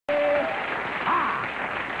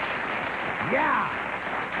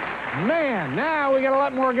Yeah! Man, now we got a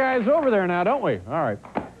lot more guys over there now, don't we? All right.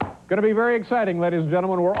 Going to be very exciting, ladies and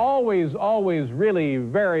gentlemen. We're always really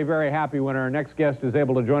very, very happy when our next guest is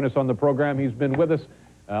able to join us on the program. He's been with us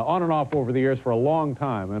on and off over the years for a long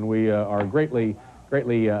time, and we are greatly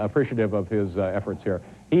appreciative of his efforts here.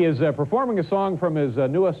 He is performing a song from his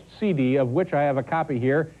newest CD, of which I have a copy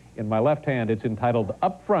here in my left hand. It's entitled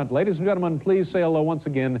Up Front. Ladies and gentlemen, please say hello once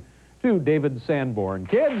again to David Sanborn.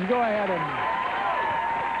 Kids, go ahead and...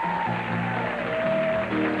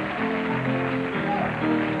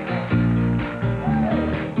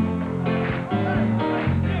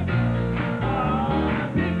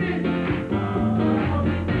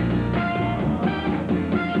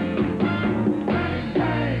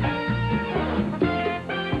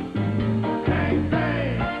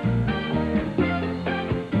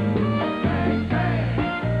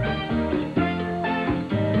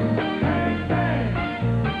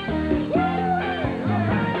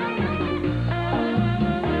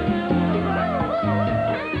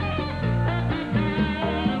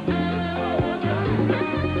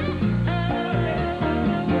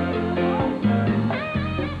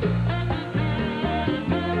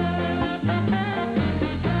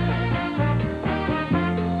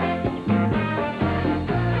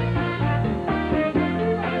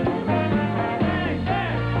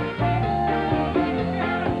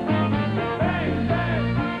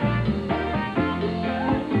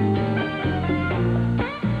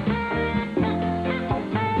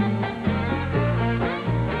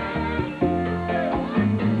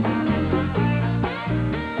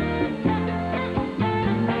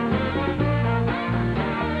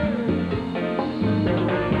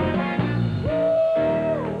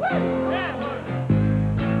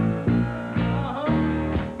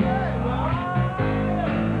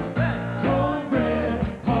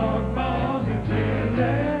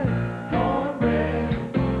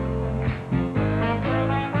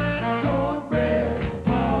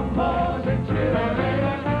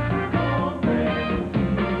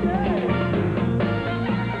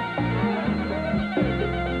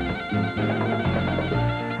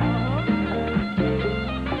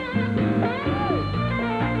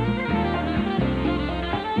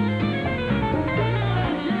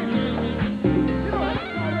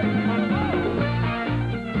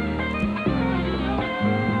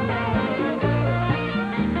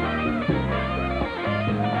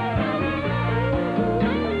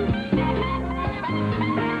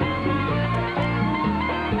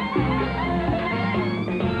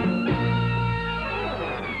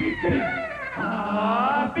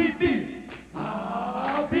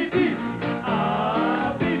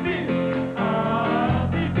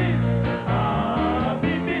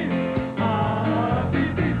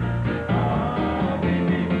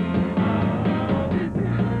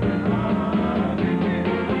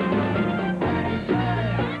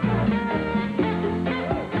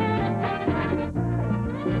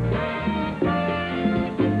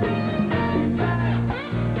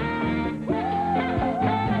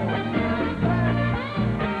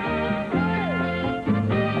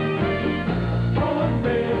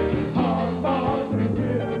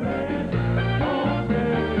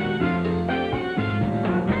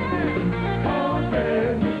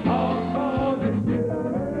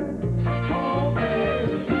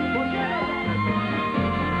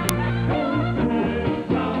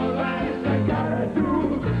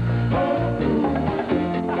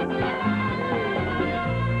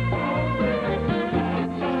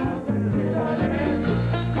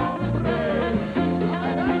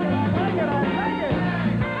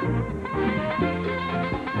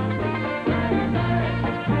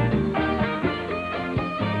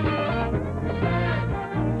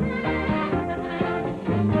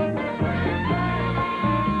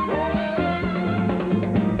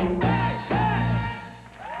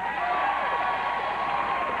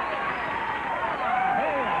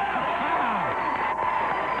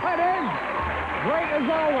 As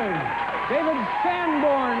always, David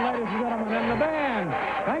Sanborn, ladies and gentlemen, and the band.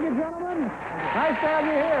 Thank you, gentlemen. Nice to have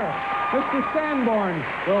you here. Mr. Sanborn.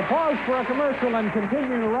 We'll pause for a commercial and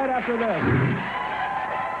continue right after this.